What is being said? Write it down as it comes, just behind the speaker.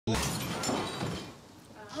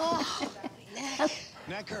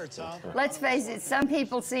Back hurts, huh? Let's face it, some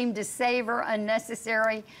people seem to savor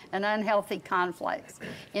unnecessary and unhealthy conflicts.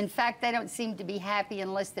 In fact, they don't seem to be happy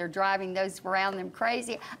unless they're driving those around them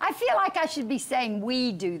crazy. I feel like I should be saying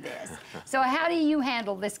we do this. So how do you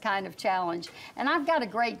handle this kind of challenge? And I've got a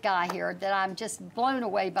great guy here that I'm just blown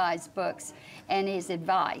away by his books and his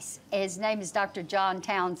advice. His name is Dr. John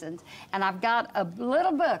Townsend, and I've got a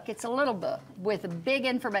little book, it's a little book, with a big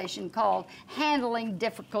information called Handling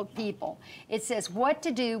Difficult People. It says what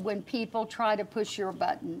to do when people try to push your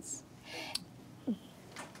buttons.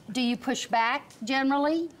 Do you push back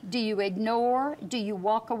generally? Do you ignore? Do you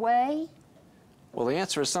walk away? Well, the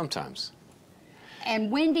answer is sometimes. And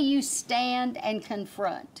when do you stand and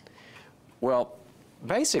confront? Well,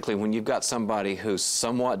 basically, when you've got somebody who's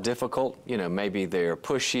somewhat difficult, you know, maybe they're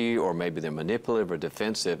pushy or maybe they're manipulative or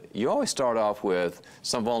defensive, you always start off with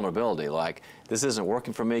some vulnerability, like, this isn't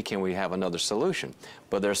working for me, can we have another solution?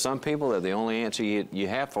 But there are some people that the only answer you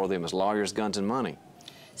have for them is lawyers, guns, and money.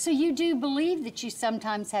 So you do believe that you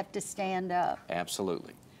sometimes have to stand up?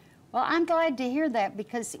 Absolutely. Well, I'm glad to hear that,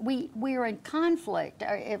 because we're in conflict,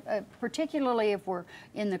 particularly if we're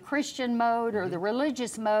in the Christian mode or the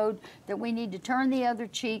religious mode, that we need to turn the other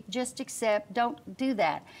cheek, just accept, don't do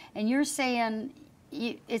that. And you're saying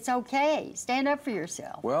it's okay, stand up for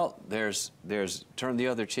yourself. Well, there's turn the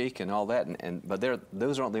other cheek and all that, but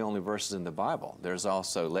those aren't the only verses in the Bible. There's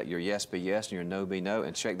also let your yes be yes and your no be no,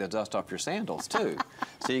 and shake the dust off your sandals too.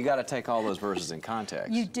 So you got to take all those verses in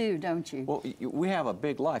context. You do, don't you? Well, we have a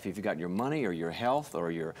big life. If you've got your money or your health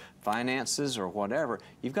or your finances or whatever,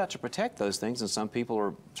 you've got to protect those things, and some people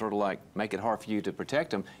are sort of like, make it hard for you to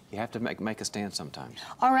protect them. You have to make a stand sometimes.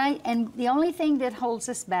 All right, and the only thing that holds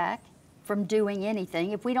us back from doing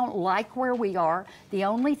anything, if we don't like where we are, the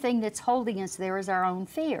only thing that's holding us there is our own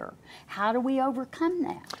fear. How do we overcome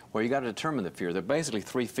that? Well, you got to determine the fear. There are basically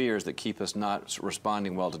three fears that keep us not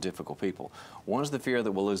responding well to difficult people. One is the fear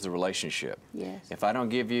that we'll lose the relationship. Yes. If I don't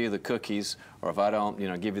give you the cookies, or if I don't,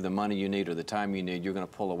 give you the money you need or the time you need, you're going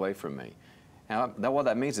to pull away from me. Now, what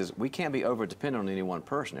that means is we can't be over-dependent on any one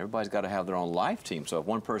person. Everybody's got to have their own life team. So if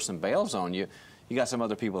one person bails on you, you got some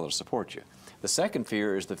other people that'll support you. The second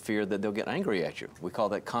fear is the fear that they'll get angry at you. We call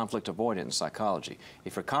that conflict avoidant in psychology.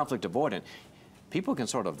 If you're conflict avoidant, people can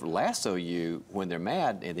sort of lasso you when they're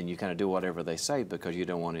mad, and then you kind of do whatever they say because you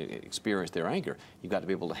don't want to experience their anger. You've got to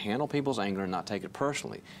be able to handle people's anger and not take it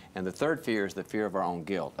personally. And the third fear is the fear of our own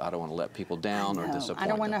guilt. I don't want to let people down or disappoint them. I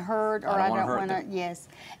don't want to hurt, or I don't want to, yes.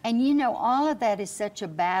 And you know, all of that is such a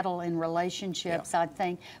battle in relationships, I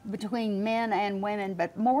think, between men and women,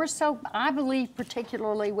 but more so, I believe,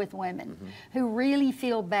 particularly with women, who really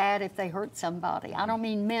feel bad if they hurt somebody. I don't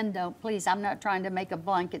mean men don't, please, I'm not trying to make a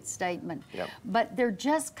blanket statement. But there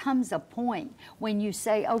just comes a point when you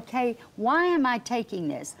say, okay, why am I taking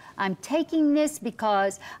this? I'm taking this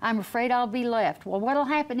because I'm afraid I'll be left. Well, what'll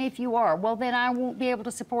happen if you are? Well, then I won't be able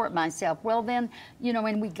to support myself. Well, then,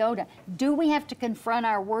 and we go to, do we have to confront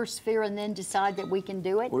our worst fear and then decide that we can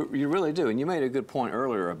do it? Well, you really do. And you made a good point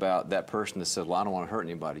earlier about that person that said, well, I don't want to hurt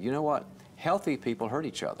anybody. You know what? Healthy people hurt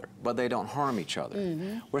each other, but they don't harm each other.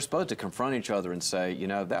 We're supposed to confront each other and say,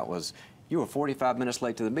 you were 45 minutes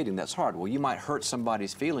late to the meeting. That's hard. Well, you might hurt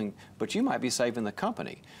somebody's feeling, but you might be saving the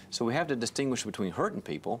company. So we have to distinguish between hurting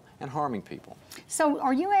people and harming people. So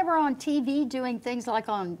are you ever on TV doing things like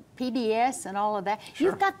on PBS and all of that?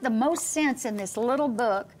 Sure. You've got the most sense in this little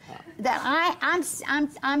book that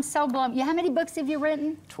I'm so blown. How many books have you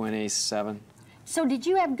written? 27. So did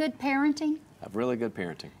you have good parenting? I have really good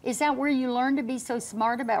parenting. Is that where you learned to be so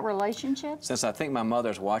smart about relationships? Since I think my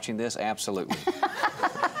mother's watching this, absolutely.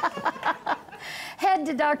 Head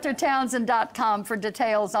to drtownsend.com for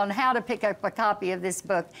details on how to pick up a copy of this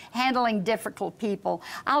book, Handling Difficult People.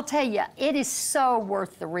 I'll tell you, it is so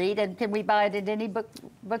worth the read. And can we buy it at any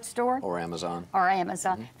bookstore? Or Amazon. Or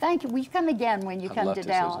Amazon. Thank you. Will you come again when you come to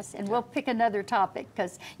Dallas? And we'll pick another topic,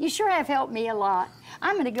 because you sure have helped me a lot.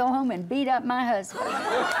 I'm going to go home and beat up my husband.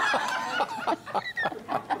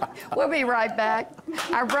 We'll be right back.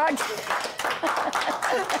 Our broadcast...